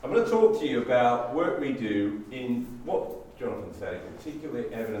going to talk to you about work we do in what Jonathan said,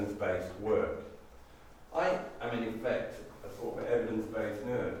 particularly evidence-based work. I am, in effect, a sort of evidence-based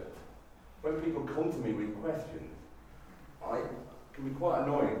nerd. When people come to me with questions, I can be quite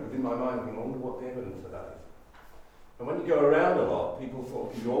annoying because in my mind I think, I wonder what the evidence of that is. And when you go around a lot, people sort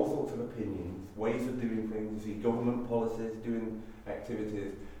of give you all sorts of opinions, ways of doing things. You see government policies, doing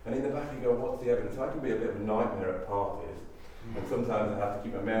activities, and in the back you go, what's the evidence? I can be a bit of a nightmare at parties, and sometimes I have to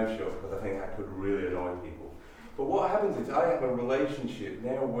keep my mouth shut because I think that could really annoy people. But what happens is I have a relationship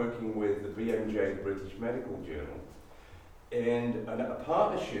now working with the BMJ, the British Medical Journal, and a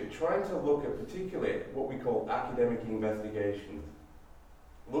partnership trying to look at particularly what we call academic investigations,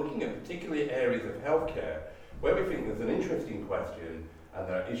 looking at particular areas of healthcare where we think there's an interesting question and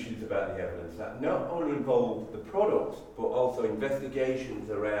there are issues about the evidence that not only involve the products but also investigations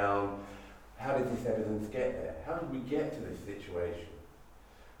around how did this evidence get there? How did we get to this situation?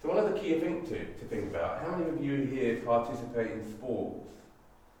 So one of the key things to think about, how many of you here participate in sports,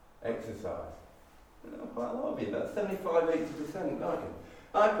 exercise? Quite a lot of you, about 75-80%, aren't you?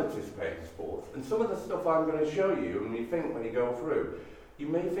 I participate in sports, and some of the stuff I'm going to show you, and you think when you go through, you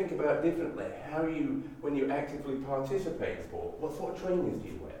may think about differently how you, when you actively participate in sport, what sort of trainers do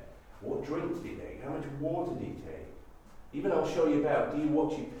you wear? What drinks do you take? How much water do you take? Even I'll show you about, do you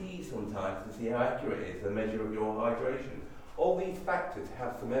watch your pee sometimes to see how accurate it is, the measure of your hydration? All these factors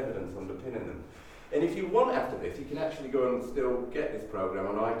have some evidence underpinning them. And if you want after this, you can actually go and still get this program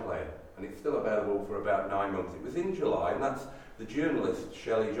on iPlayer. And it's still available for about 9 months. It was in July, and that's the journalist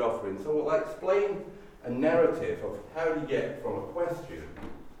Shelley Joffrin. So I'll explain a narrative of how do you get from a question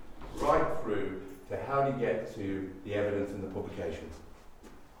right through to how do you get to the evidence in the publications.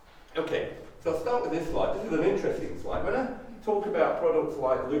 Okay, so I'll start with this slide. This is an interesting slide. When I talk about products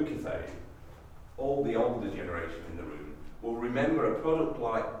like Lucozade, all the older generation in the room will remember a product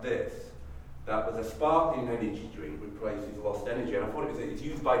like this that was a sparkling energy drink replaces lost energy. And I thought it's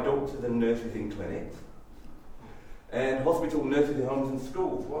used by doctors and nurses in clinics and hospital nurses in homes and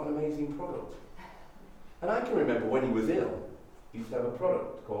schools. What an amazing product. And I can remember when he was ill, he used to have a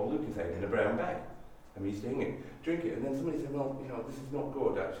product called Lucozade in a brown bag. And we used to drink it. And then somebody said, well, this is not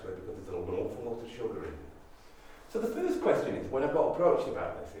good actually because there's an awful lot of sugar in it. So the first question is, when I got approached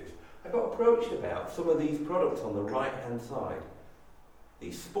about this is, I got approached about some of these products on the right-hand side.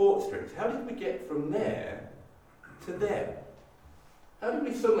 These sports drinks, how did we get from there to there? How did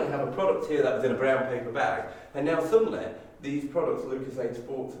we suddenly have a product here that was in a brown paper bag, and now suddenly these products, Lucozade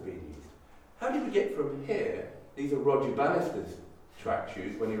Sports, are being used? How did we get from here, these are Roger Bannister's track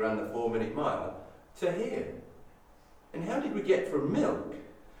shoes when he ran the 4-minute mile, to here? And how did we get from milk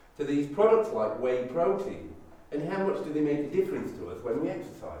to these products like whey protein? And how much do they make a difference to us when we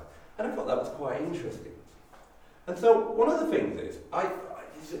exercise? And I thought that was quite interesting. And so one of the things is,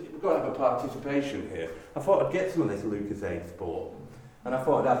 we've got to have a participation here. I thought I'd get some of this Lucozade Sport. And I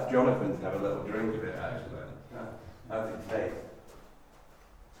thought I'd ask Jonathan to have a little drink of it, actually. How's it taste?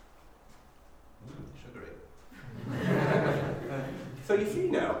 Sugary. So you see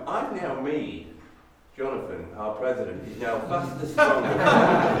now, I've now made Jonathan, our president, is now faster, stronger.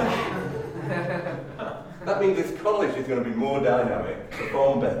 That means this college is going to be more dynamic,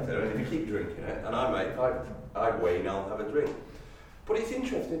 perform better, and if you keep drinking it, and I weigh, I'll have a drink. But it's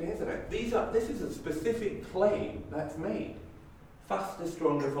interesting, isn't it? This is a specific claim that's made. Faster,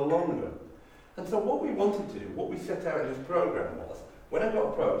 stronger for longer. And so what we wanted to do, what we set out in this program was, when I got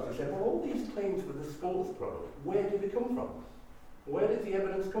approached, I said, well, all these claims for the sports product, where do they come from? Where does the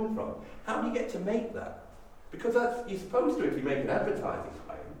evidence come from? How do you get to make that? Because you're supposed to, if you make an advertising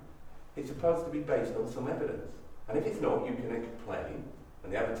claim, it's supposed to be based on some evidence. And if it's not, you can complain,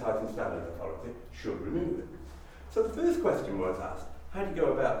 and the Advertising Standards Authority should remove it. So the first question was asked, how do you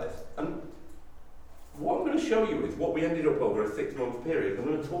go about this? And what I'm going to show you is what we ended up over a 6-month period. I'm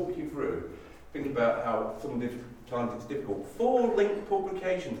going to talk you through, think about how some times it's difficult. 4 linked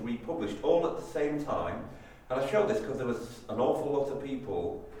publications we published all at the same time. And I show this because there was an awful lot of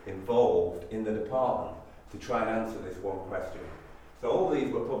people involved in the department to try and answer this one question. So all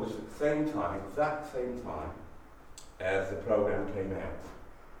these were published at the same time, exact same time, as the programme came out.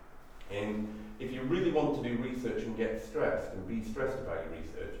 And if you really want to do research and get stressed and be stressed about your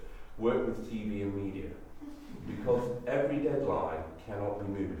research, work with TV and media. Because every deadline cannot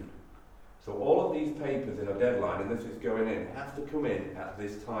be moved. So all of these papers in a deadline, and this is going in, have to come in at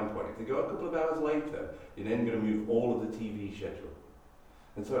this time point. If they go a couple of hours later, you're then going to move all of the TV schedule.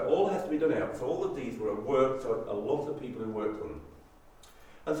 And so it all has to be done out. So all of these were at work, so a lot of people who worked on them.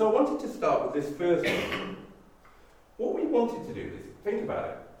 And so I wanted to start with this first one. What we wanted to do is, think about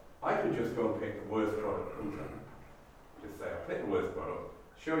it. I could just go and pick the worst product, couldn't I? Just say, I'll pick the worst product,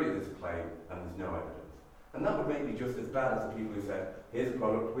 show you this claim and there's no evidence. And that would make me just as bad as the people who said, here's a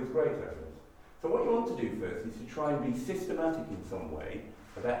product with great evidence. So what you want to do first is to try and be systematic in some way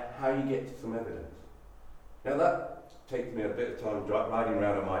about how you get to some evidence. Now that takes me a bit of time riding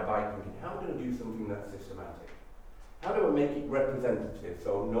around on my bike thinking, how am I going to do something that's systematic? How do I make it representative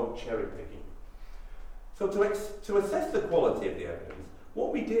so I'm not cherry picking? So to assess the quality of the evidence,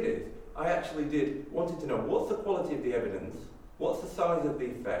 what we did is, I actually wanted to know what's the quality of the evidence, what's the size of the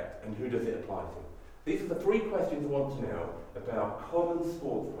effect, and who does it apply to? These are the 3 questions I want to know about common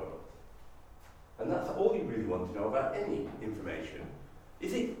sports products. And that's all you really want to know about any information.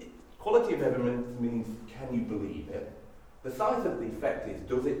 Quality of evidence means, can you believe it? The size of the effect is,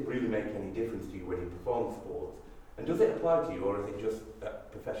 does it really make any difference to you when you perform sports? And does it apply to you, or is it just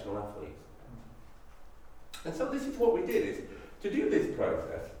professional athletes? And so this is what we did, is to do this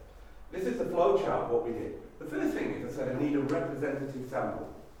process, this is the flow chart of what we did. The first thing is, I said, I need a representative sample.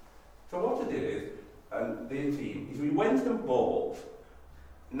 So what I did is, and the team, is we went and bought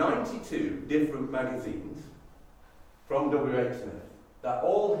 92 different magazines from WH Smith that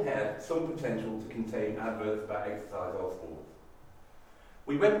all had some potential to contain adverts about exercise or sports.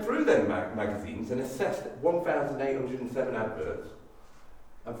 We went through them magazines and assessed 1,807 adverts,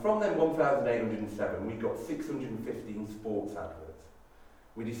 and from them 1,807 we got 615 sports adverts.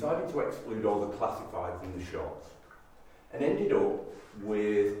 We decided to exclude all the classifieds and the shots, and ended up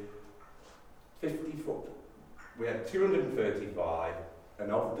with 54. We had 235,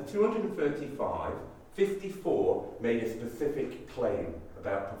 and of the 235, 54 made a specific claim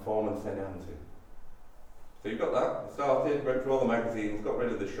about performance enhancing. So you've got that. We started, went through all the magazines, got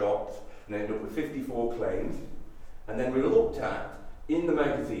rid of the shots, and ended up with 54 claims. And then we looked at, in the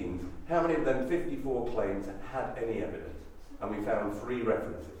magazines, how many of them 54 claims had any evidence. And we found 3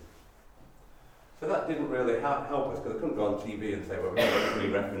 references. So that didn't really help us, because I couldn't go on TV and say, well, we've got 3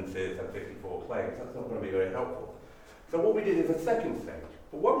 references and 54 claims. That's not going to be very helpful. So what we did is a second stage.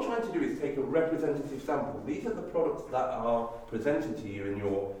 But what I'm trying to do is take a representative sample. These are the products that are presented to you in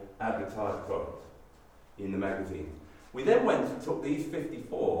your advertised products in the magazine. We then went and took these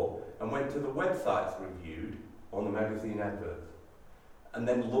 54 and went to the websites reviewed on the magazine adverts, and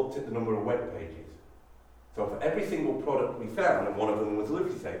then looked at the number of web pages. So for every single product we found, and one of them was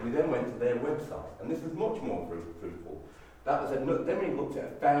LuckySafe, we then went to their website, and this was much more fruitful. Then we looked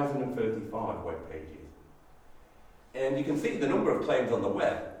at 1,035 web pages. And you can see the number of claims on the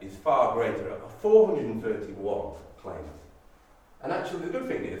web is far greater, 431 claims. And actually the good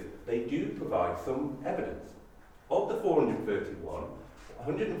thing is, they do provide some evidence. Of the 431,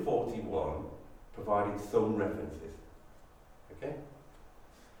 141 provided some references. Okay?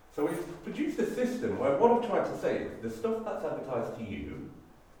 So we've produced a system where what I'm trying to say is, the stuff that's advertised to you,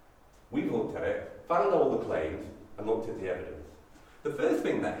 we've looked at it, found all the claims, and looked at the evidence. The first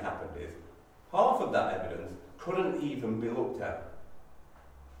thing that happened is, half of that evidence couldn't even be looked at.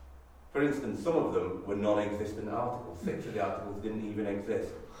 For instance, some of them were non-existent articles. 6 of the articles didn't even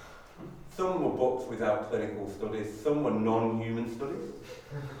exist. Some were books without clinical studies. Some were non-human studies.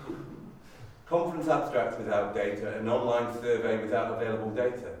 Conference abstracts without data. An online survey without available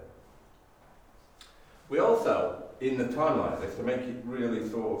data. We also, in the timeline of this, to make it really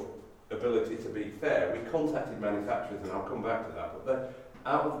sort of ability to be fair, we contacted manufacturers, and I'll come back to that, but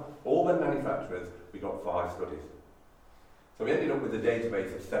out of all the manufacturers, we got 5 studies. So we ended up with a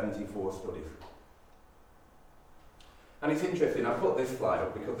database of 74 studies. And it's interesting, I put this slide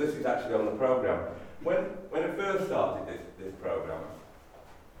up because this is actually on the programme. When I first started this programme,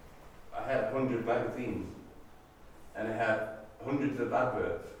 I had 100 magazines, and I had hundreds of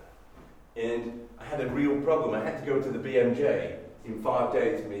adverts. And I had a real problem. I had to go to the BMJ in 5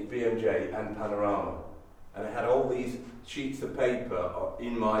 days to meet BMJ and Panorama. And I had all these sheets of paper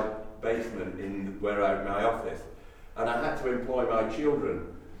in my basement in my office. And I had to employ my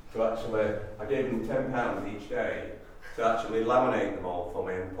children to I gave them £10 each day to actually laminate them all for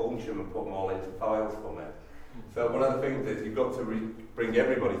me and punch them and put them all into files for me. So one of the things is you've got to bring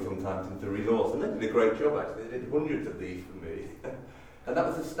everybody sometimes into resource. And they did a great job actually. They did hundreds of these for me. And that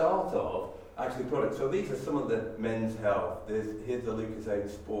was the start of actually products. So these are some of the men's health. Here's the LucasAid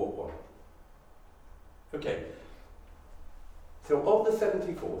Sport one. Okay. So of the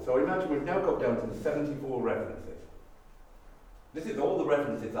 74, so imagine we've now got down to the 74 references. This is all the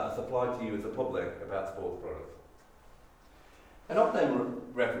references that are supplied to you as a public about sports products. And of them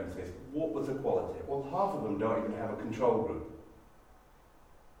references, what was the quality? Well, half of them don't even have a control group.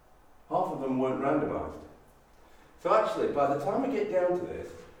 Half of them weren't randomised. So actually, by the time I get down to this,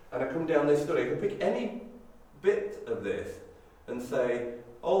 and I come down this study, I can pick any bit of this and say,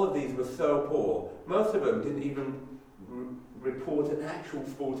 all of these were so poor, most of them didn't even report an actual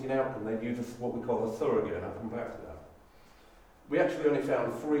sporting outcome, they'd use what we call a surrogate, and I'll come back to that. We actually only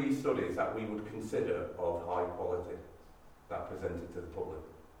found 3 studies that we would consider of high quality that presented to the public.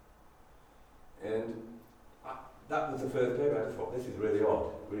 And that was the first paper. I just thought, this is really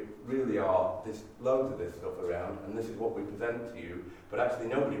odd. We really are, there's loads of this stuff around, and this is what we present to you, but actually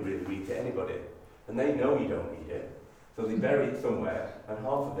nobody really reads it, anybody. And they know you don't read it, so they bury it somewhere, and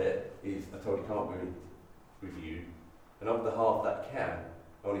half of it is, I told you can't be reviewed, and of the half that can,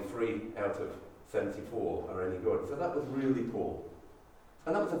 only 3 out of 74 are any good. So that was really poor.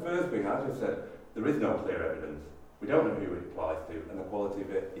 And that was the first thing. I just said, there is no clear evidence. We don't know who it applies to, and the quality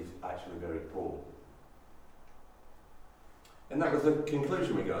of it is actually very poor. And that was the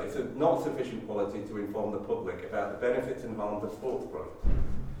conclusion we got. It's not sufficient quality to inform the public about the benefits and harms of sports products.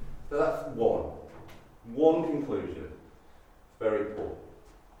 So that's one conclusion. It's very poor.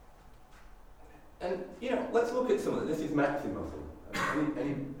 And, let's look at some of it. This is Maximuscle.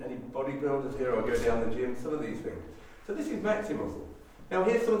 Any bodybuilders here or go down the gym? Some of these things. So this is Maximuscle. Now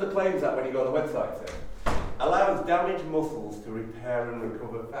here's some of the claims that when you go on the website say, allows damaged muscles to repair and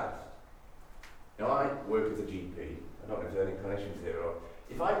recover fast. Now I work as a GP. I don't know if there's any clinicians here. Or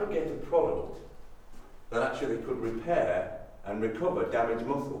if I could get a product that actually could repair and recover damaged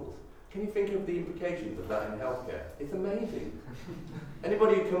muscles, can you think of the implications of that in healthcare? It's amazing.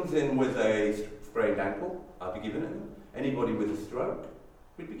 Anybody who comes in with a sprained ankle, I'll be giving it them. Anybody with a stroke,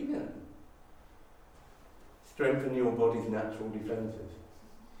 we'd be giving it them. Strengthen your body's natural defences.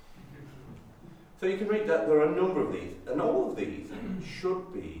 So you can read that there are a number of these, and all of these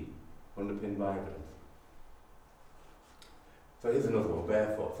should be underpinned by evidence. So here's another one,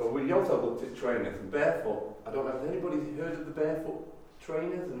 barefoot. So we also looked at trainers, and barefoot, I don't know, has anybody heard of the barefoot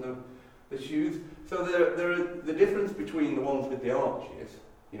trainers and the shoes? So there are the difference between the ones with the arches,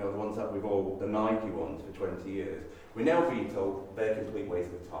 the ones that we've all, the Nike ones for 20 years, we're now being told they're a complete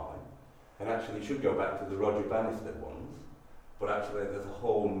waste of time, and actually should go back to the Roger Bannister ones, but actually there's a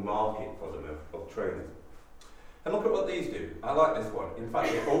whole market for them of trainers. And look at what these do. I like this one. In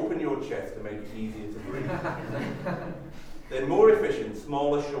fact, they open your chest to make it easier to breathe. They're more efficient,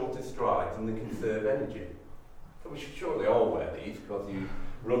 smaller, shorter strides, and they conserve energy. So we should surely all wear these because you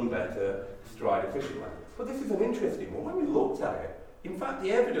run better, stride efficiently. But this is an interesting one. When we looked at it, in fact,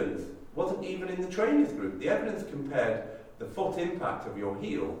 the evidence wasn't even in the trainers group. The evidence compared the foot impact of your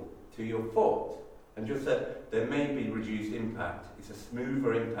heel to your foot and just said there may be reduced impact. It's a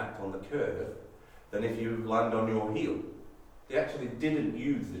smoother impact on the curve than if you land on your heel. They actually didn't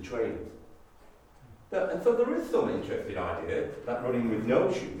use the trainers. And so there is some interesting idea that running with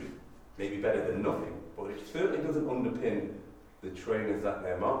no shoes may be better than nothing, but it certainly doesn't underpin the trainers that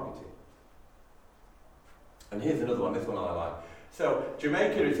they're marketing. And here's another one, this one I like. So,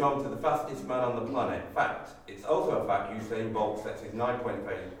 Jamaica is home to the fastest man on the planet. Fact, it's also a fact Usain Bolt sets his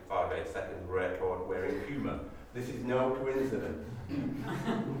 9.58 second record wearing Puma. This is no coincidence.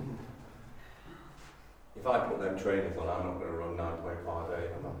 If I put them trainers on, I'm not going to run 9.58,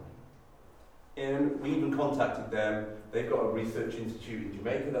 am I? And we even contacted them. They've got a research institute in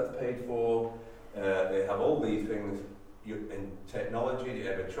Jamaica that's paid for. They have all these things in technology. They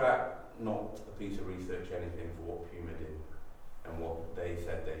have a track, not a piece of research, anything for what Puma did and what they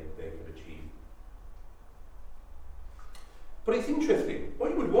said they could achieve. But it's interesting.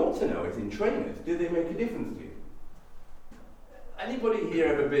 What you would want to know is in trainers, do they make a difference to you? Anybody here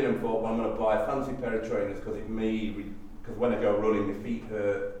ever been and thought, well, I'm going to buy a fancy pair of trainers because because when I go running, my feet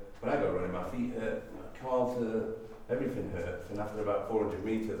hurt. When I go running, my feet hurt, my calves hurt, everything hurts. And after about 400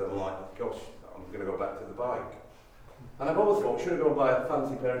 metres, I'm like, gosh, I'm going to go back to the bike. And I've always thought, should I go and buy a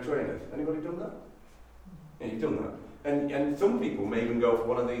fancy pair of trainers? Anybody done that? Yeah, you've done that. And some people may even go for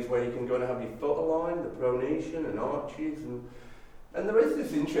one of these where you can go and have your foot aligned, the pronation and arches. And there is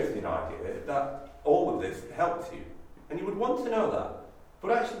this interesting idea that all of this helps you. And you would want to know that.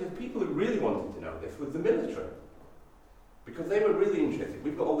 But actually, the people who really wanted to know this was the military. Because they were really interested.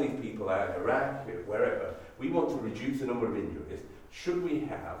 We've got all these people out in Iraq, wherever. We want to reduce the number of injuries. Should we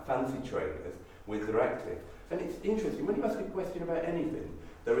have fancy trainers with their active? And it's interesting, when you ask a question about anything,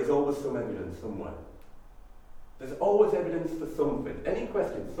 there is always some evidence somewhere. There's always evidence for something. Any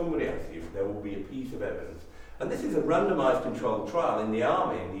question somebody asks you, there will be a piece of evidence. And this is a randomised controlled trial in the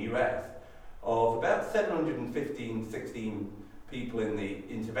Army in the US of about 16 people in the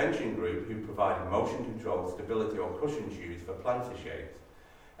intervention group who provided motion control, stability or cushion shoes for plantar shapes.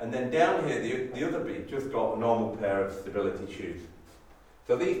 And then down here, the other bit just got a normal pair of stability shoes.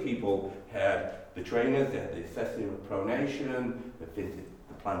 So these people had the trainers, they had the assessing of pronation, they fitted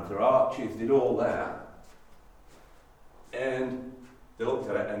the plantar arches, did all that. And they looked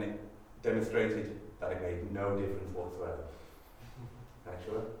at it and it demonstrated that it made no difference whatsoever.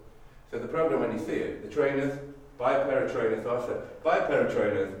 actually. So the program, when you see it, the trainers, buy a pair of trainers. So I said, buy a pair of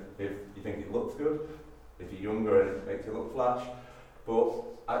trainers if you think it looks good, if you're younger and it makes you look flash, but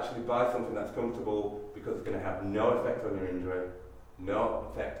actually buy something that's comfortable because it's going to have no effect on your injury,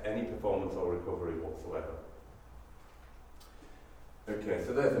 not affect any performance or recovery whatsoever. Okay,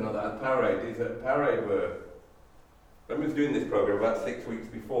 so there's another. And Powerade is at Powerade were, when we was doing this program about 6 weeks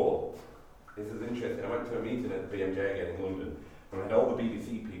before, this is interesting. I went to a meeting at the BMJ again in London, and we had all the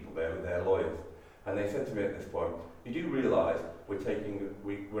BBC people there with their lawyers, and they said to me at this point, you do realise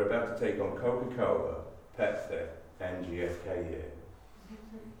we're about to take on Coca-Cola, Pepsi, and GSK here.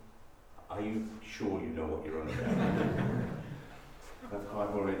 Are you sure you know what you're on about? That's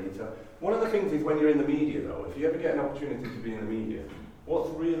quite more in detail. One of the things is when you're in the media, though, if you ever get an opportunity to be in the media, what's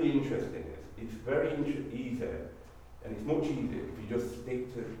really interesting is it's very easy, and it's much easier if you just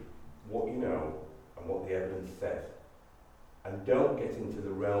stick to what you know and what the evidence says, and don't get into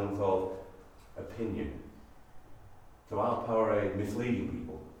the realms of opinion. So our Powerade misleading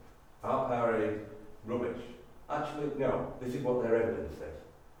people, our Powerade rubbish. Actually, no, this is what their evidence says.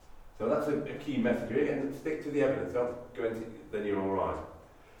 So that's a key message. Again, stick to the evidence, don't go into, then you're all right.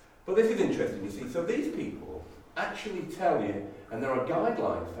 But this is interesting, you see. So these people actually tell you, and there are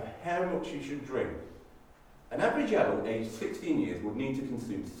guidelines for how much you should drink. An average adult aged 16 years would need to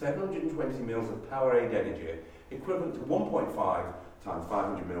consume 720 mils of Powerade energy, equivalent to 1.5 times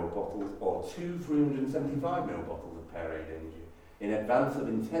 500 ml bottles, or 2 375 ml bottles of Powerade energy, in advance of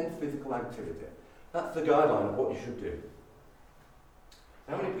intense physical activity. That's the guideline of what you should do.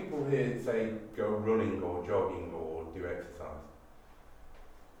 How many people here say go running or jogging or do exercise?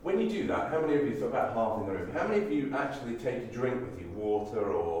 When you do that, how many of you, so about half in the room, how many of you actually take a drink with you,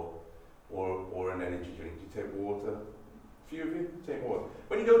 water or an energy drink? Do you take water? A few of you take water.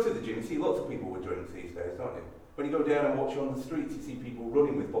 When you go to the gym, you see lots of people with drinks these days, don't you? When you go down and watch on the streets, you see people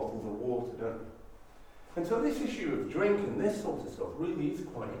running with bottles of water, don't you? And so this issue of drink and this sort of stuff really is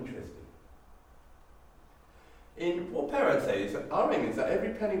quite interesting. In what Powerade says, our aim is that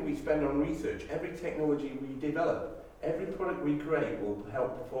every penny we spend on research, every technology we develop, every product we create will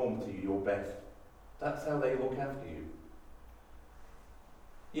help perform to you your best. That's how they look after you.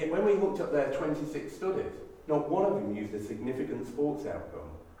 Yet when we looked at their 26 studies, not one of them used a significant sports outcome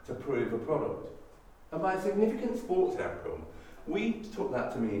to prove a product. And by a significant sports outcome, we took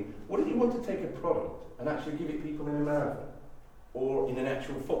that to mean, wouldn't you want to take a product and actually give it people in a marathon? Or in an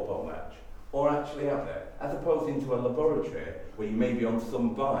actual football match? Or actually out there, as opposed into a laboratory where you may be on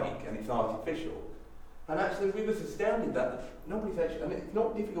some bike and it's artificial. And actually we was astounded that nobody's actually, and it's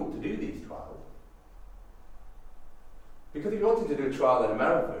not difficult to do these trials. Because if you wanted to do a trial in a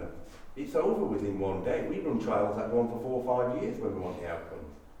marathon, it's over within one day. We run trials that go on for 4 or 5 years when we want the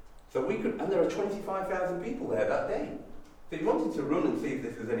outcomes. So we could, and there are 25,000 people there that day. So if you wanted to run and see if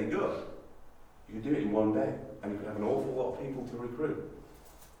this was any good, you could do it in one day, and you could have an awful lot of people to recruit.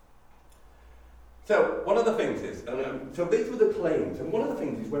 So one of the things is, so these were the claims, and one of the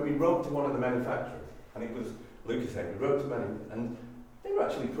things is when we wrote to one of the manufacturers, and it was Lucozade, we wrote to them, and they were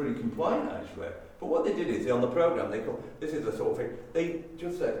actually pretty compliant actually. But what they did is, on the program, this is the sort of thing, they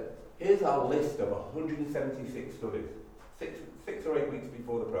just said, here's our list of 176 studies, six or 8 weeks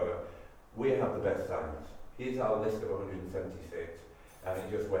before the program, we have the best science. Here's our list of 176, and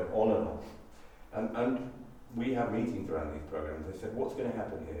it just went on and on. And we have meetings around these programs. They said, what's going to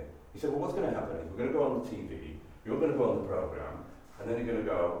happen here? He said, well, what's going to happen is we're going to go on the TV, you're going to go on the program, and then you're going to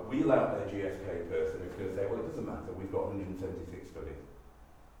go, wheel out their GSK person who's going to say, well, it doesn't matter, we've got 176 studies.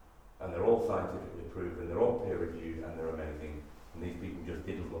 And they're all scientifically proven, they're all peer-reviewed, and they're amazing. And these people just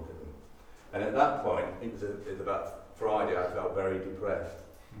didn't look at them. And at that point, it was about Friday, I felt very depressed.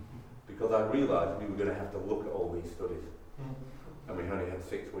 Because I realised we were going to have to look at all these studies. And we only had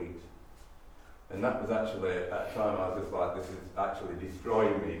 6 weeks. And that was actually, at that time I was just like, this is actually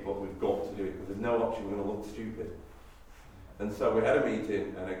destroying me, but we've got to do it, because there's no option, we're going to look stupid. And so we had a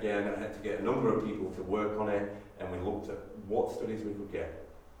meeting, and again, I had to get a number of people to work on it, and we looked at what studies we could get.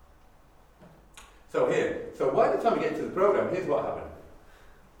 So by the time we get to the program, here's what happened.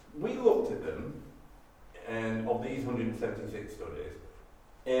 We looked at them, and of these 176 studies,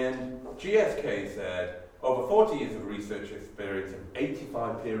 and GSK said, over 40 years of research experience and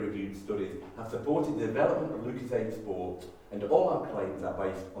 85 peer-reviewed studies have supported the development of Lucozade Sport, and all our claims are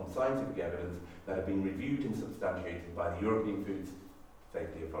based on scientific evidence that have been reviewed and substantiated by the European Food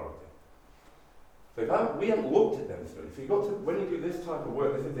Safety Authority. So we haven't looked at them studies. So you've got to, when you do this type of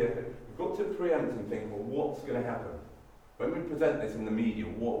work, this is the effort, you've got to preempt and think, well, what's going to happen? When we present this in the media,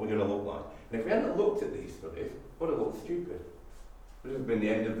 what are we going to look like? And if we hadn't looked at these studies, would have looked stupid. It would have been the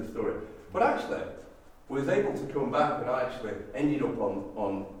end of the story. But actually, was able to come back, and I actually ended up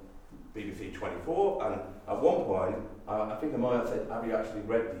on BBC 24, and at one point, I think I might have said, have you actually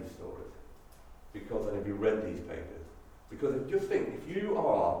read these stories? And have you read these papers? Because just think, if you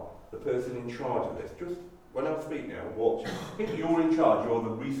are the person in charge of this, just when I speak now, watch, think you're in charge, you're the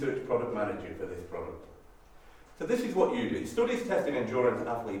research product manager for this product. So this is what you do. Studies testing endurance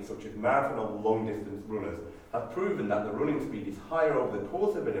athletes such as marathon or long distance runners have proven that the running speed is higher over the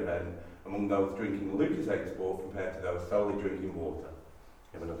course of an event among those drinking Lucozade Sport compared to those solely drinking water.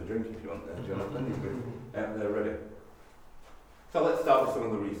 Have another drink if you want there, Jonathan. He's out there ready. So let's start with some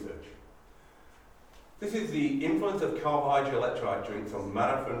of the research. This is the influence of carbohydrate electrolyte drinks on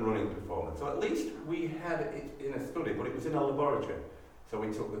marathon running performance. So at least we had it in a study, but it was in a laboratory. So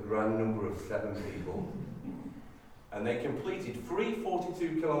we took the grand number of 7 people, and they completed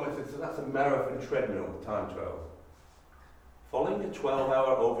 342 kilometres, so that's a marathon treadmill, time trials, following a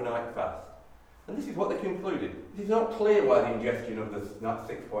 12-hour overnight fast. And this is what they concluded. It is not clear why the ingestion of the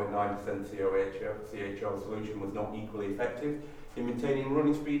 6.9% CHO solution was not equally effective in maintaining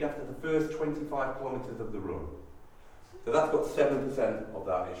running speed after the first 25 kilometres of the run. So that's got 7% of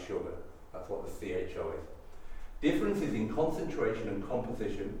that is sugar. That's what the CHO is. Differences in concentration and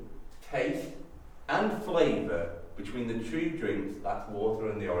composition, taste and flavour between the two drinks, that's water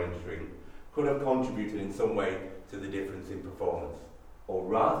and the orange drink, could have contributed in some way to the difference in performance, or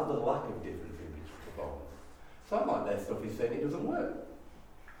rather the lack of difference in performance. Some like their stuff is saying it doesn't work.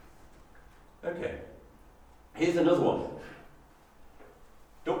 Okay, here's another one.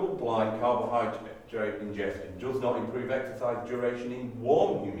 Double-blind carbohydrate ingestion does not improve exercise duration in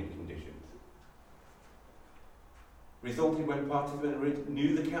warm, humid conditions, resulting when participants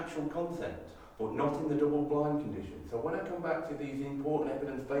knew the capsule content, but not in the double-blind condition. So when I come back to these important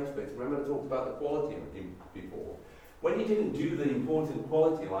evidence-based bits, remember I talked about the quality before. When you didn't do the important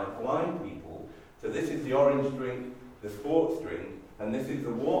quality like blind people, so this is the orange drink, the sports drink, and this is the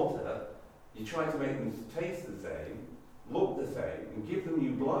water, you try to make them taste the same, look the same, and give them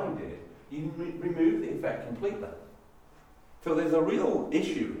you blinded, you remove the effect completely. So there's a real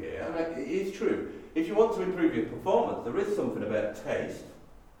issue here, and it is true. If you want to improve your performance, there is something about taste,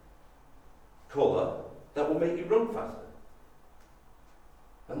 colour, that will make you run faster.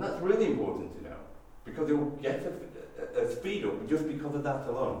 And that's really important to know, because it will get a speed up just because of that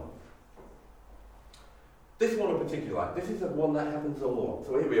alone. This one in particular, this is the one that happens a lot.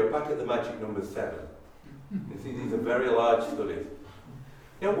 So here we are back at the magic number 7. You see, these are very large studies.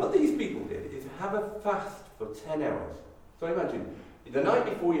 Now, what these people did is have a fast for 10 hours. So imagine, the night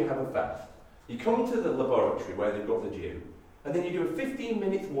before you have a fast, you come to the laboratory where they've got the gym, and then you do a 15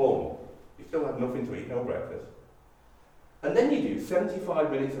 minutes warm-up. You still have nothing to eat, no breakfast. And then you do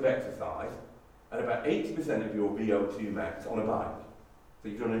 75 minutes of exercise, and about 80% of your VO2 max on a bike. So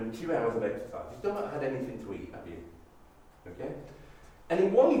you've done 2 hours of exercise. You've still not had anything to eat, have you? Okay? And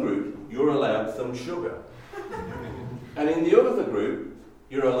in one group, you're allowed some sugar. And in the other group,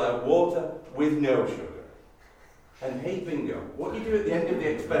 you're allowed water with no sugar. And hey bingo, what you do at the end of the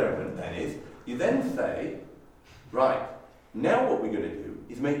experiment then is, you then say, right, now what we're going to do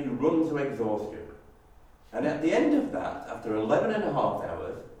is make you run to exhaustion. And at the end of that, after 11 and a half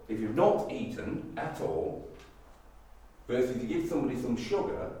hours, if you've not eaten at all, versus you give somebody some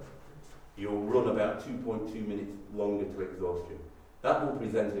sugar, you'll run about 2.2 minutes longer to exhaustion. That will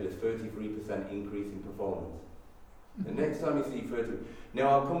present it as 33% increase in performance. The next time you see 30... Now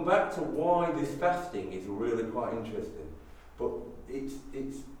I'll come back to why this fasting is really quite interesting. But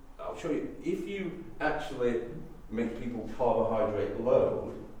I'll show you, if you actually make people carbohydrate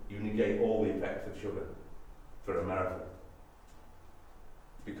load, you negate all the effects of sugar for a marathon.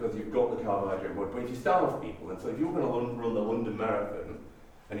 Because you've got the carbohydrate load. But if you starve people, and so if you're going to run the London Marathon,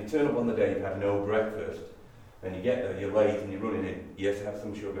 and you turn up on the day you've had no breakfast, and you get there, you're late and you're running it, yes, have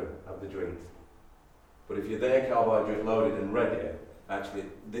some sugar, have the drinks. But if you're there carbohydrate loaded and ready, actually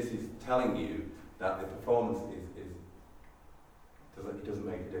this is telling you that the performance it doesn't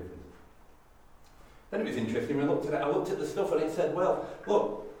make a difference. Then it was interesting, I looked at the stuff and it said, well,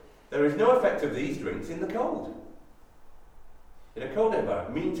 look, there is no effect of these drinks in the cold. In a cold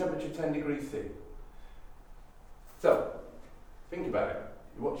environment, mean temperature 10 degrees C. So, think about it.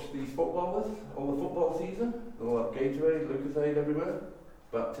 You watch these footballers, all the football season, they'll have Gatorade, Lucozade everywhere,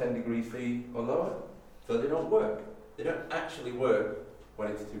 about 10 degrees C or lower. So they don't work. They don't actually work when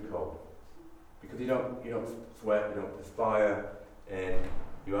it's too cold. Because you don't sweat, you don't perspire, and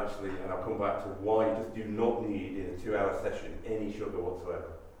you actually, and I'll come back to why you just do not need in a 2-hour session any sugar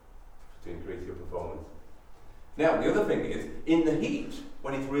whatsoever to increase your performance. Now, the other thing is, in the heat,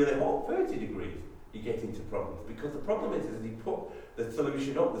 when it's really hot, 30 degrees, you get into problems. Because the problem is you put the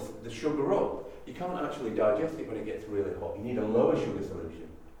solution up, the sugar up, you can't actually digest it when it gets really hot. You need a lower sugar solution.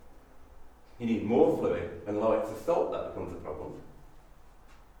 You need more fluid, and lower it's the salt that becomes a problem.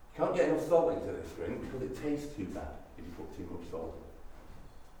 You can't get enough salt into this drink because it tastes too bad if you put too much salt.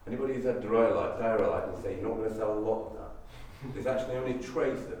 Anybody who's had diarrhea will say you're not going to sell a lot of that. There's actually only a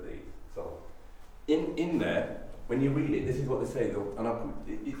trace of these salt. In there, when you read it, this is what they say, though, and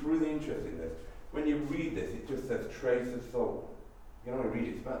it's really interesting this. When you read this, it just says trace of salt. You can only read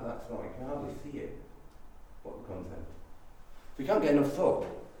it, it's about that small, you can hardly see it, what the content. So you can't get enough salt.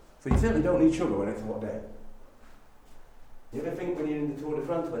 So you certainly don't need sugar when it's a hot day. You ever think when you're in the Tour de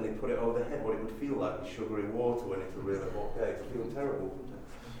France, when they put it over the head, what it would feel like with sugary water when it's a really hot day? It feels terrible, doesn't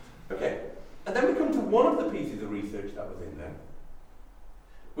it? Okay, and then we come to one of the pieces of research that was in there,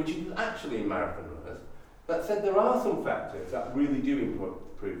 which is actually in marathon runners, that said there are some factors that really do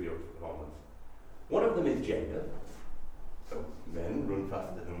improve your performance. One of them is gender. So men run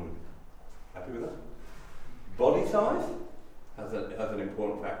faster than women. Happy with that? Body size has an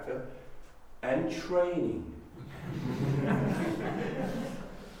important factor. And training.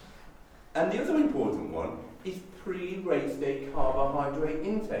 And the other important one is pre-race day carbohydrate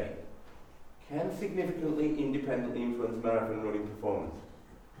intake. Can significantly independently influence marathon running performance.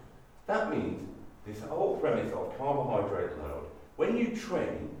 That means this whole premise of carbohydrate load, when you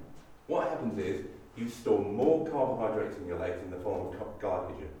train, what happens is you store more carbohydrates in your legs in the form of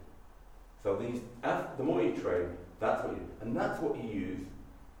glycogen. So the more you train, that's what you use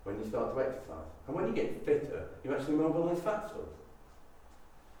when you start to exercise. And when you get fitter, you actually mobilise fat stores.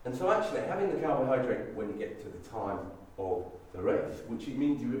 And so actually having the carbohydrate when you get to the time of the race, which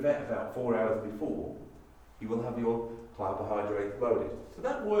means you vet about 4 hours before, you will have your carbohydrates loaded. So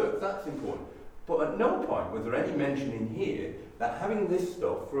that works, that's important. But at no point was there any mention in here that having this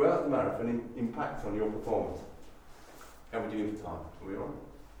stuff throughout the marathon impacts on your performance. How are we doing for time? Are we all right?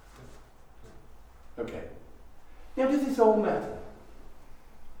 Okay. Now, does this all matter?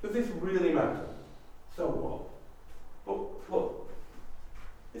 Does this really matter? So what? Well, look,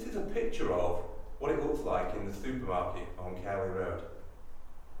 this is a picture of what it looks like in the supermarket on Cowley Road.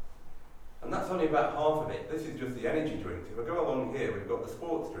 And that's only about half of it. This is just the energy drinks. If I go along here, we've got the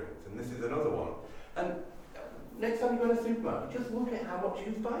sports drinks, and this is another one. And next time you go to a supermarket, just look at how much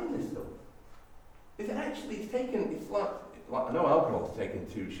who's buying this stuff. It's like I know alcohol's taken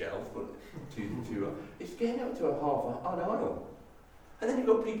 2 shelves, but it's getting up to a half an aisle. And then you've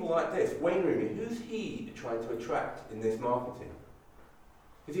got people like this, Wayne Rooney. Who's he trying to attract in this marketing?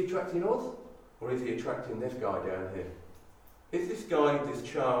 Is he attracting us, or is he attracting this guy down here? Is this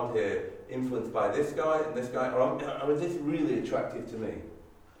child here, influenced by this guy and this guy, or is this really attractive to me?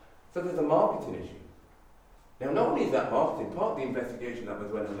 So there's a marketing issue. Now, not only is that marketing, part of the investigation that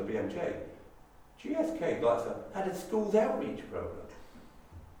went on the BMJ, GSK had a schools outreach program.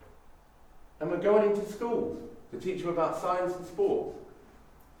 And we're going into schools to teach them about science and sports.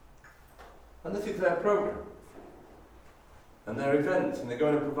 And this is their program. And their events, and they're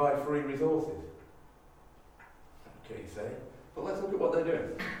going to provide free resources. Okay, you say. But let's look at what they're doing.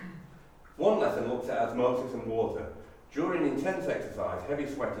 One lesson looks at osmosis and water. During intense exercise, heavy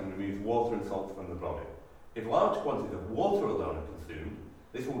sweating removes water and salts from the body. If large quantities of water alone are consumed,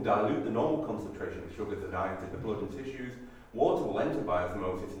 this will dilute the normal concentration of sugars and ions in the blood and tissues. Water will enter by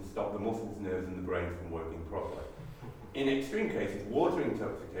osmosis and stop the muscles, nerves and the brain from working properly. In extreme cases, water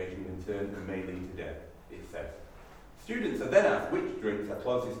intoxication can turn and may lead to death, it says. Students are then asked which drinks are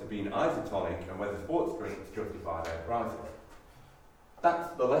closest to being isotonic and whether sports drinks justify their prices.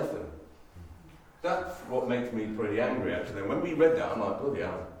 That's the lesson. That's what makes me pretty angry, actually. When we read that, I'm like, bloody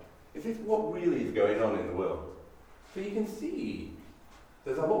hell. Is this what really is going on in the world? So you can see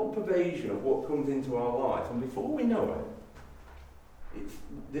there's a whole pervasion of what comes into our life, and before we know it,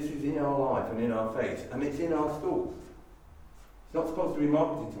 this is in our life and in our face, and it's in our schools. It's not supposed to be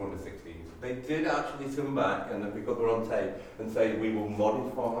marketed to under 16s. They did actually come back, and we got them on tape, and say we will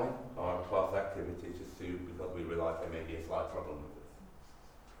modify our class activities to suit because we realise there may be a slight problem with this.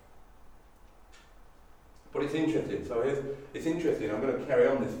 But it's interesting. So it's interesting. I'm going to carry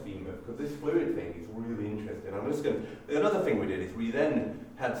on this theme because this fluid thing is really interesting. I'm just going to. Another thing we did is we then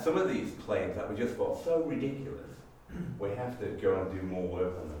had some of these claims that we just thought so ridiculous. We have to go and do more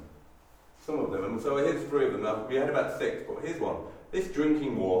work on them. Some of them. And so here's 3 of them. Now, we had about 6, but here's one. This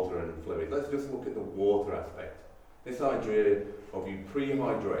drinking water and fluid. Let's just look at the water aspect. This idea of you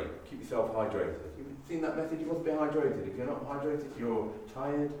pre-hydrate, keep yourself hydrated. You've seen that message? You must be hydrated. If you're not hydrated, you're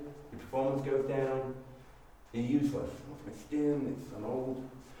tired. Your performance goes down. You're useless. It's my skin, it's an old.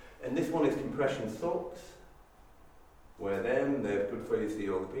 And this one is compression socks. wear them, they're good for you to see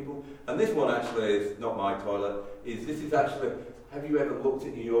all the people. And this one actually is not my toilet, this is actually, have you ever looked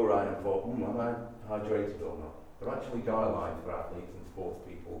at your urine and thought, am I hydrated or not? There are actually guidelines for athletes and sports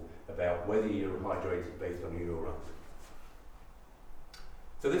people about whether you're hydrated based on your urine.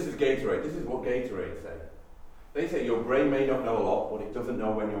 So this is Gatorade. This is what Gatorade say. They say your brain may not know a lot, but it doesn't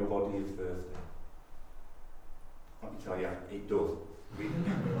know when your body is thirsty. Let me tell you, it does.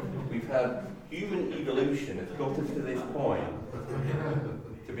 We've had human evolution has got us to this point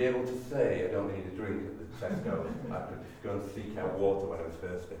to be able to say, I don't need a drink at the Tesco. I could go and seek out water when I was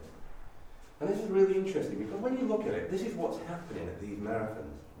thirsty. And this is really interesting because when you look at it, this is what's happening at these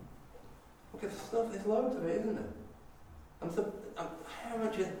marathons. Look at the stuff, there's loads of it, isn't there? And so, how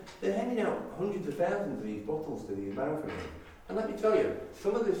much they're handing out hundreds of thousands of these bottles to these marathons. And let me tell you,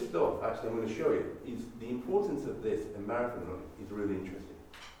 some of this stuff, actually I'm going to show you, is the importance of this in marathon running is really interesting.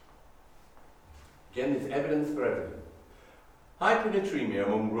 Again, there's evidence for everything. Hyponatremia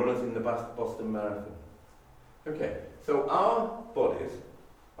among runners in the Boston Marathon. Okay, so our bodies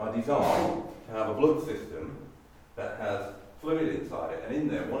are designed to have a blood system that has fluid inside it, and in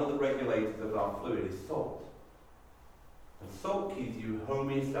there, one of the regulators of our fluid is salt. And salt keeps you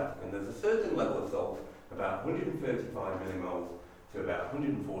homeostatic, and there's a certain level of salt, about 135 millimoles to about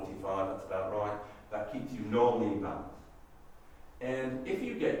 145, that's about right, that keeps you normally in balance. And if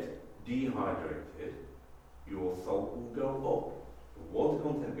you get dehydrated, your salt will go up. The water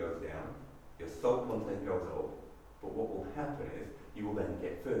content goes down, your salt content goes up, but what will happen is you will then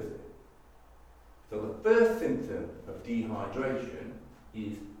get thirsty. So the first symptom of dehydration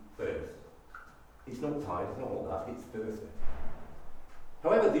is thirst. It's not tired, it's not all that, it's thirsty.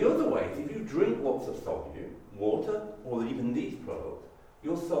 However, the other way is if you drink lots of sodium, water, or even these products,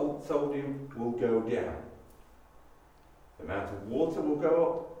 your sodium will go down. The amount of water will go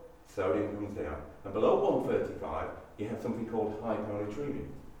up, sodium comes down. And below 135, you have something called hyponatremia.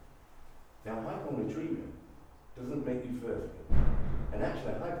 Now, hyponatremia doesn't make you thirsty. And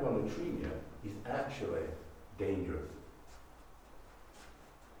actually, hyponatremia is actually dangerous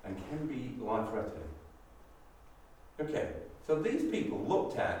and can be life-threatening. Okay, so these people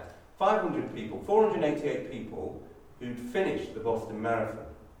looked at 500 people, 488 people who'd finished the Boston Marathon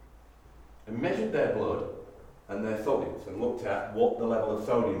and measured their blood and their solids and looked at what the level of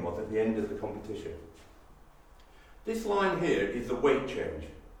sodium was at the end of the competition. This line here is the weight change.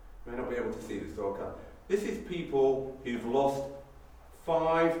 You may not be able to see this, so I can't. This is people who've lost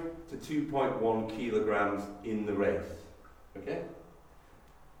 5 to 2.1 kilograms in the race. Okay?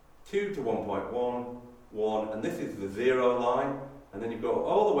 2 to 1.1, 1, and this is the 0 line, and then you go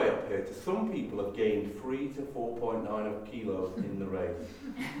all the way up here to some people have gained 3 to 4.9 kilos in the race.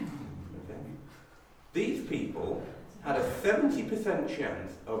 Okay? These people had a 70%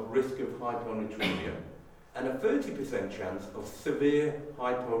 chance of risk of hyponatremia and a 30% chance of severe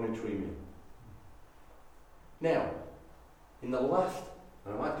hyponatremia. Now, in the last,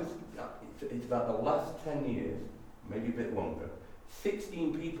 it's about the last 10 years, maybe a bit longer,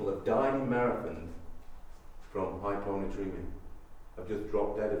 16 people have died in marathons from hyponatremia. Have just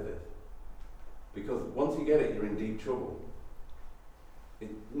dropped dead of this. Because once you get it, you're in deep trouble.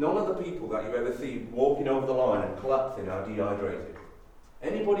 None of the people that you ever see walking over the line and collapsing are dehydrated.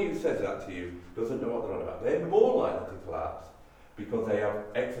 Anybody who says that to you doesn't know what they're on about. They're more likely to collapse because they have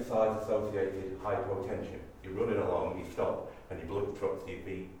exercise-associated hypotension. You're running along, you stop, and your blood drops to your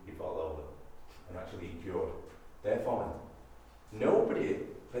feet, you fall over, and actually you're cured. They're fine. Nobody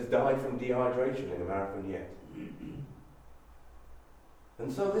has died from dehydration in a marathon yet.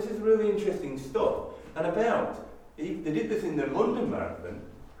 And so this is really interesting stuff. And they did this in the London Marathon,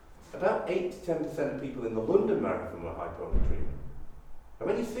 about 8 to 10% of people in the London Marathon were hyponatremic. And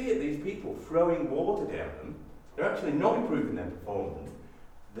when you see it, these people throwing water down them, they're actually not improving their performance.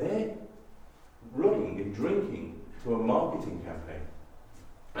 They're running and drinking to a marketing campaign.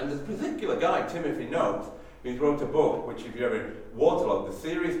 And this particular guy, Timothy Noakes, who's wrote a book, which if you ever waterlogged, the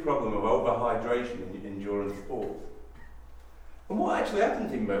serious problem of overhydration in endurance sports. And what actually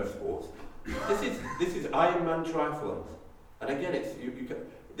happens in most sports, this is Ironman triathlons. And again,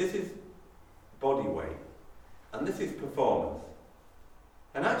 this is body weight, and this is performance.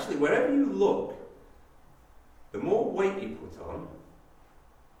 And actually, wherever you look, the more weight you put on,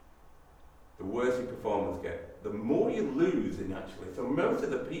 the worse your performance gets. The more you lose in actually. So most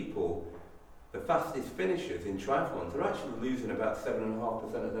of the people, the fastest finishers in triathlons, are actually losing about 7.5%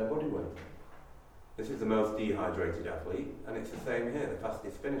 of their body weight. This is the most dehydrated athlete, and it's the same here, the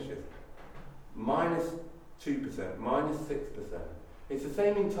fastest finishers. -2%, -6%. It's the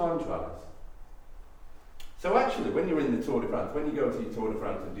same in time trials. So actually, when you're in the Tour de France, when you go to your Tour de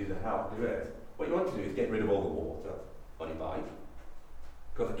France and do the Half d'Huez, what you want to do is get rid of all the water, on your bike,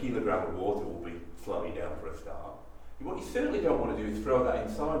 because a kilogram of water will be slowing down for a start. What you certainly don't want to do is throw that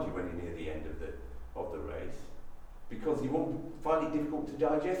inside you when you're near the end of the race, because you won't find it difficult to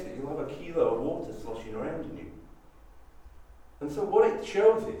digest it. You'll have a kilo of water sloshing around in you. And so what it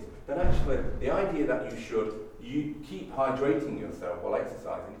shows is that actually the idea that you keep hydrating yourself while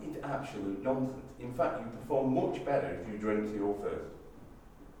exercising is absolute nonsense. In fact, you perform much better if you drink to your thirst.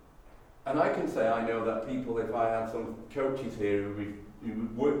 And I can say I know that people, if I had some coaches here who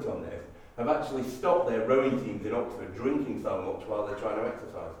worked on this, have actually stopped their rowing teams in Oxford drinking so much while they're trying to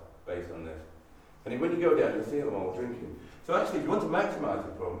exercise based on this. And when you go down, you'll see them all drinking. So actually, if you want to maximise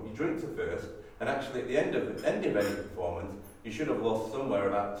the problem, you drink to thirst, and actually at the end of any performance, you should have lost somewhere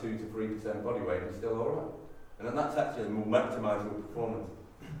about 2 to 3% body weight and still alright. And then that's actually will maximise your performance.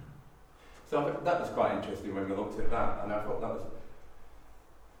 So that was quite interesting when we looked at that, and I thought that was...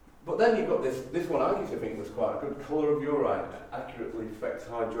 But then you've got this one I used to think was quite a good colour of urine accurately affects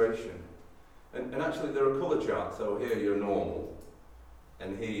hydration. And actually there are colour charts, so here you're normal,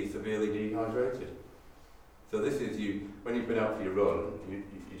 and here you're severely dehydrated. So this is you, when you've been out for your run, you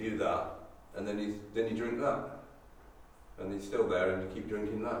do that, and then you drink that. And it's still there, and you keep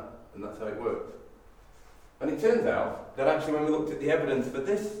drinking that, and that's how it works. And it turns out that actually when we looked at the evidence for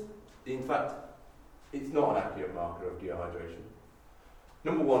this, in fact, it's not an accurate marker of dehydration.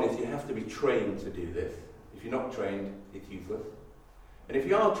 Number one is you have to be trained to do this. If you're not trained, it's useless. And if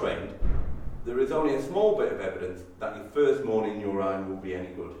you are trained, there is only a small bit of evidence that your first morning urine will be any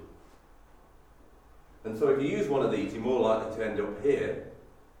good. And so if you use one of these, you're more likely to end up here,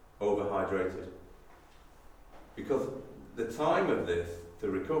 overhydrated. Because the time of this to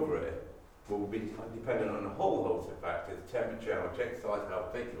recovery will be dependent on a whole host of factors: temperature, how much exercise, how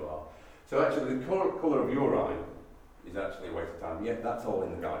fit you are. So actually the colour of urine is actually a waste of time. Yet that's all in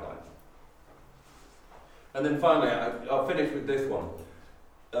the guidelines. And then finally, I'll finish with this one.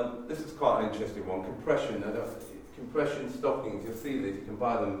 This is quite an interesting one. Compression stockings. You'll see these. You can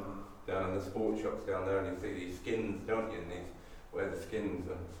buy them down in the sports shops down there, and you see these skins, don't you? And these wear the skins.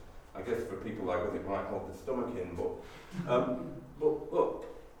 And I guess for people like us, it might hold the stomach in. But look,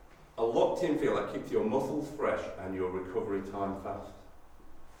 a locked-in feel that keeps your muscles fresh and your recovery time fast.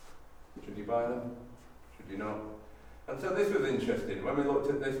 Should you buy them? Should you not? And so this was interesting. When we looked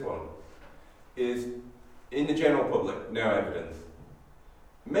at this one, is in the general public, no evidence.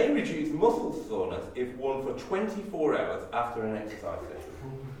 May reduce muscle soreness if worn for 24 hours after an exercise session.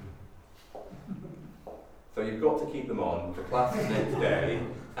 So you've got to keep them on for class the next day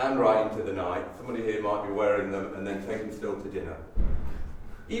and right into the night. Somebody here might be wearing them and then take them still to dinner.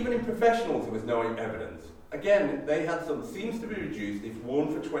 Even in professionals, there was no evidence. Again, they had some, seems to be reduced if worn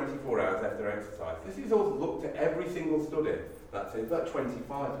for 24 hours after exercise. This is also looked at every single study. That's it, about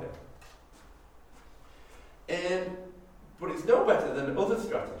 25 here. But it's no better than other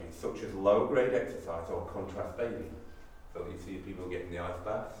strategies, such as low-grade exercise or contrast bathing. So you see people getting the ice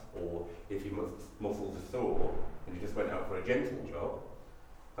baths, or if your muscles are sore and you just went out for a gentle jog,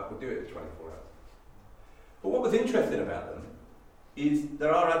 that would do it for 24 hours. But what was interesting about them is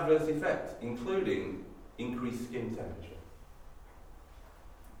there are adverse effects, including increased skin temperature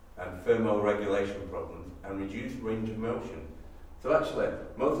and thermoregulation problems and reduced range of motion. So actually,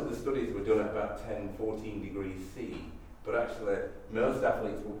 most of the studies were done at about 10, 14 degrees C, but actually most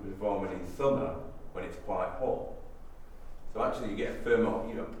athletes will be performing in summer when it's quite hot. So actually you get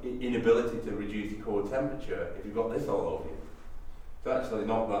inability to reduce your core temperature if you've got this all over you. So actually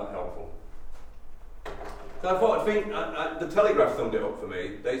not that helpful. So I thought, the Telegraph summed it up for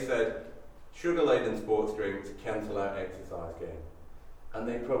me. They said, sugar-laden sports drinks cancel out exercise gain. And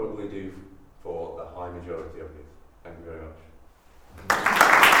they probably do for the high majority of you. Thank you very much.